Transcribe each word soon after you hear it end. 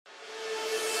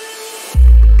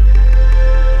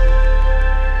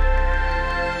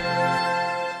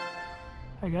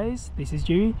guys, this is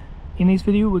Jerry. In this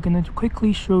video we're going to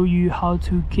quickly show you how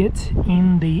to get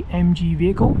in the MG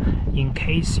vehicle in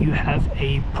case you have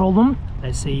a problem.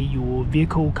 Let's say your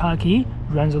vehicle car key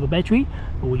runs out of battery,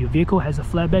 or your vehicle has a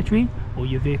flat battery, or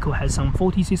your vehicle has some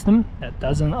faulty system that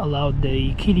doesn't allow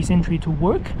the keyless entry to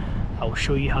work. I'll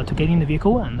show you how to get in the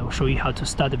vehicle, and I'll show you how to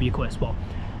start the vehicle as well.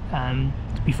 And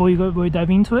before we dive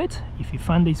into it, if you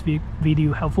find this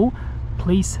video helpful,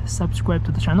 please subscribe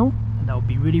to the channel. That would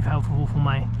be really helpful for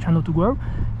my channel to grow,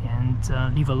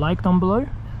 and leave a like down below,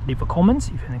 leave a comment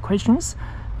if you have any questions.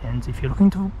 And if you're looking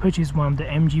to purchase one of the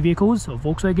MG vehicles, or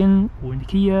Volkswagen or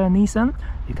Kia, Nissan,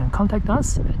 you can contact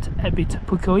us at Ebit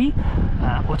Pukoi.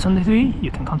 Alternatively, you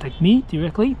can contact me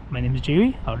directly. My name is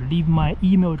Jerry. I'll leave my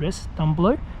email address down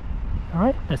below.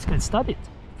 Alright, let's get started.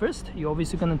 First, you're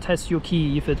obviously going to test your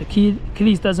key. If the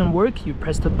keys doesn't work, you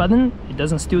press the button,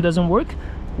 it still doesn't work.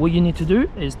 What you need to do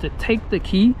is to take the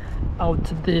key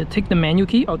out, take the manual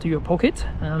key out of your pocket,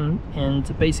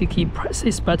 and basically press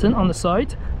this button on the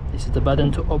side. This is the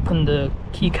button to open the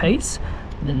key case.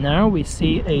 Then now we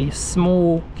see a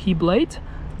small key blade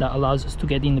that allows us to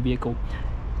get in the vehicle.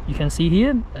 You can see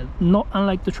here, not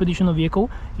unlike the traditional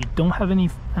vehicle, you don't have any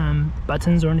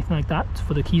buttons or anything like that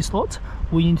for the key slot.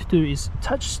 What you need to do is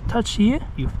touch here.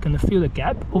 You're gonna feel the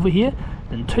gap over here,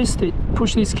 then twist it,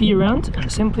 push this key around,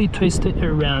 and simply twist it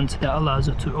around. That allows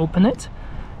you to open it.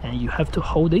 And you have to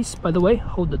hold this, by the way,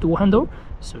 hold the door handle,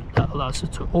 so that allows you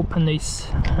to open this.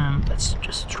 Let's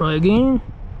just try again.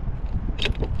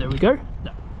 There we go.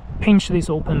 Pinch this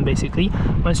open. Basically,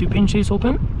 once you pinch this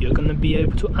open, you're going to be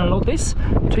able to unlock this,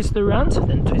 twist it around,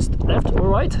 then twist left or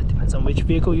right, depends on which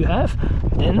vehicle you have.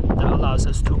 Then that allows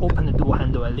us to open the door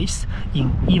handle, at least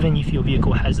even if your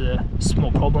vehicle has a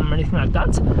small problem or anything like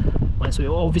that.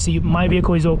 So obviously my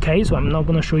vehicle is okay, so I'm not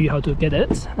going to show you how to get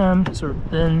it. So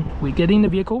then we get in the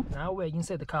vehicle. Now we're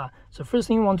inside the car. So first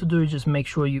thing you want to do is just make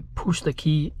sure you push the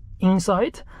key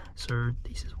inside. So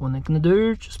this is what I'm going to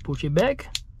do. Just push it back,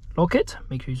 lock it,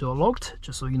 make sure it's all locked,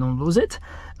 just so you don't lose it.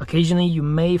 Occasionally you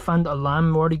may find the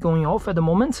alarm already going off at the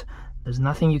moment. There's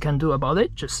nothing you can do about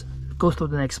it, just go through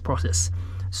the next process.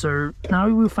 So now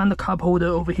we find the cup holder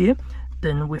over here.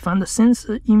 Then we find the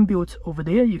sensor inbuilt over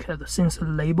there. You have the sensor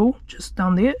label just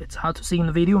down there. It's hard to see in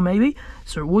the video maybe.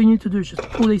 So what you need to do is just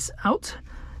pull this out.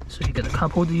 So you get the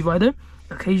cup holder divider.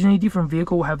 Occasionally different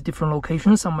vehicle will have different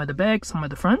locations, some at the back, some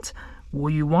at the front. What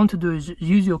you want to do is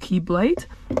use your key blade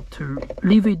to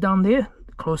leave it down there,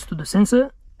 close to the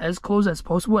sensor, as close as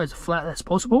possible, as flat as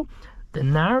possible.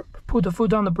 Then now put the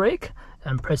foot on the brake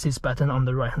and press this button on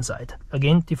the right hand side.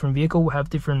 Again, different vehicle will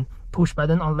have different push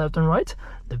button on left and right.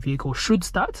 The vehicle should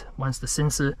start once the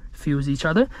sensor feels each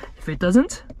other. If it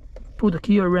doesn't, put the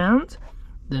key around,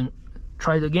 then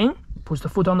try it again, push the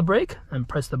foot on the brake and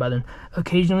press the button.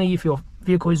 Occasionally, if your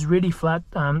vehicle is really flat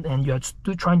and you're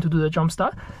trying to do the jump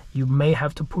start, you may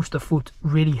have to push the foot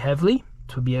really heavily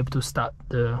to be able to start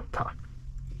the car.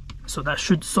 So that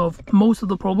should solve most of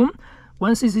the problem.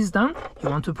 Once this is done, you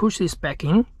want to push this back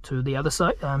in to the other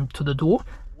side, to the door.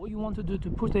 What you want to do to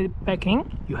push it back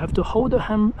in, you have to hold the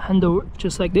handle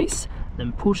just like this,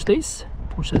 then push this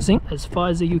in as far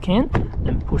as you can,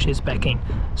 then push this back in.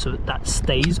 So that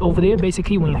stays over there.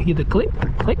 Basically, when you hear the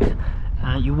click,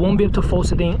 you won't be able to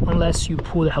force it in unless you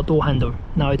pull the door handle.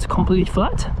 Now it's completely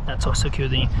flat, that's all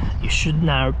secured in. You should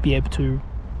now be able to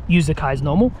use the car as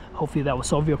normal. Hopefully that will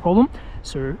solve your problem.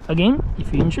 So again,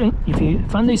 if you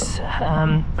find this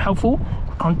helpful,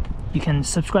 you can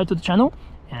subscribe to the channel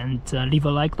and leave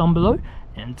a like down below,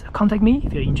 and contact me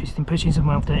if you're interested in purchasing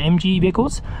one of the MG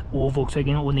vehicles, or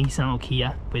Volkswagen or Nissan or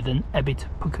Kia with an Ebit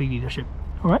Pukoi dealership.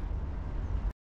 Alright,